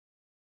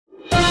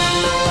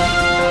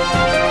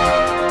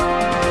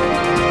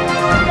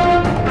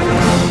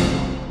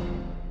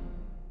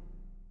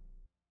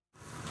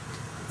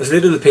As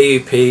leader of the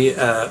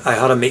PUP, I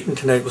had a meeting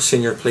tonight with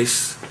senior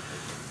police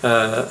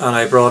and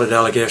I brought a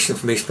delegation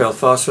from East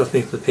Belfast with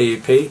me to the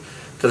PUP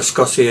to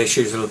discuss the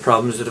issues and the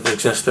problems that have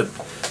existed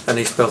in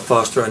East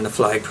Belfast during the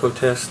flag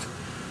protest.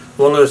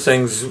 One of the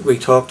things we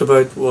talked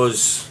about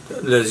was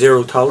the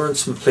zero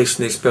tolerance in police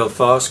in East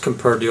Belfast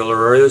compared to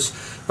other areas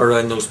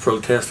around those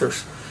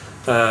protesters.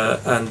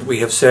 And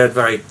we have said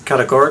very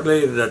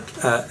categorically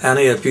that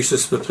any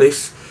abuses to the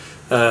police,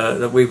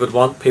 that we would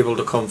want people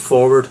to come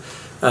forward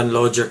and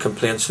lodge their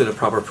complaints through the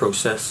proper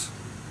process.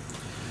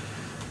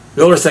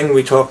 The other thing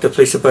we talked to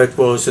police about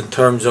was in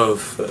terms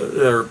of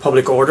their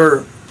public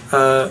order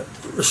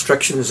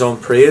restrictions on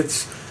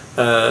parades,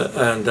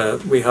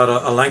 and we had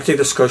a lengthy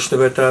discussion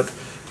about that.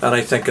 And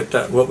I think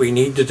that what we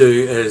need to do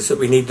is that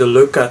we need to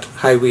look at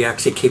how we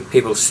actually keep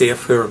people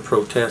safe who are in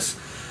protests.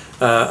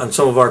 And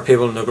some of our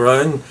people on the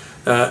ground,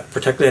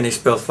 particularly in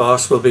East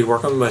Belfast, will be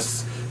working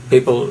with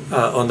people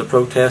on the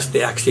protest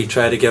to actually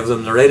try to give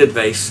them the right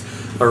advice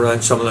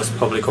around some of this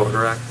Public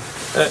Order Act.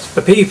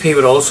 The PUP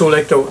would also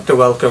like to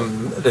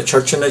welcome the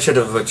church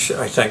initiative, which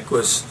I think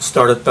was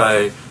started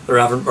by the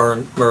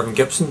Reverend Mervyn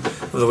Gibson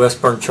of the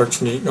Westbourne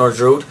Church in North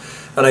Road.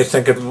 And I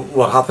think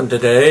what happened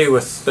today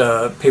with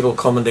people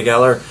coming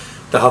together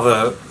to have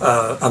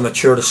a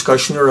mature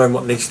discussion around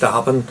what needs to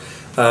happen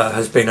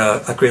has been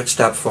a great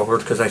step forward,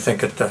 because I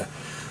think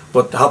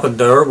what happened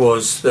there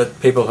was that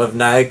people have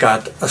now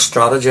got a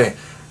strategy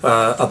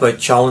about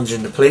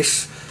challenging the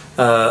police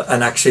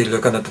and actually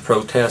looking at the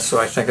protests. So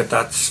I think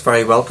that's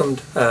very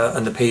welcomed,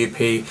 and the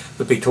PUP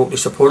would be totally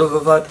supportive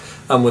of that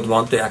and would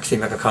want to actually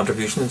make a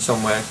contribution in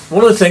some way.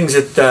 One of the things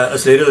that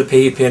as leader of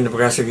the PUP and the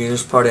Progressive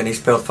Unionist Party in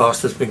East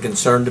Belfast has been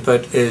concerned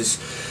about is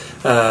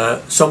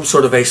some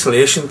sort of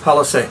isolation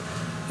policy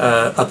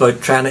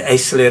about trying to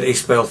isolate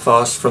East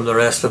Belfast from the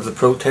rest of the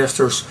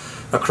protesters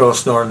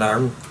across Northern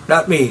Ireland.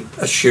 Let me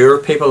assure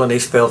people in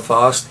East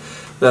Belfast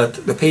that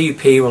the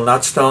PUP will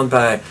not stand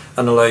by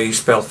and allow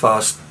East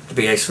Belfast to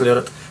be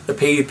isolated. The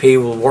PUP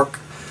will work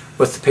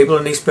with the people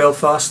in East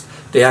Belfast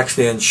to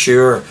actually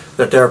ensure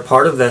that they're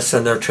part of this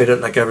and they're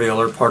treated like every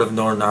other part of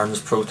Northern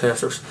Ireland's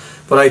protesters.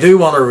 But I do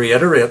want to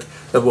reiterate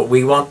that what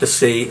we want to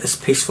see is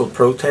peaceful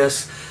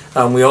protests,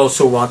 and we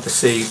also want to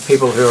see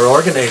people who are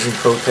organising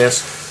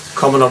protests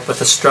coming up with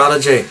a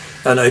strategy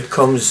and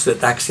outcomes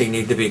that actually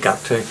need to be got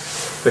to,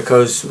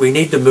 because we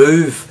need to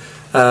move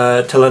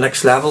to the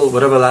next level,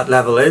 whatever that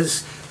level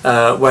is.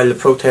 While the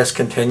protests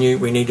continue,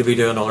 we need to be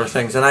doing other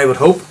things, and I would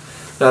hope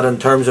that in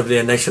terms of the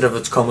initiative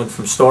that's coming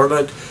from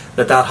Stormont,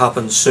 that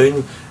happens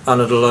soon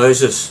and it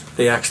allows us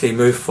to actually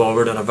move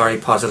forward in a very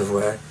positive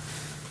way.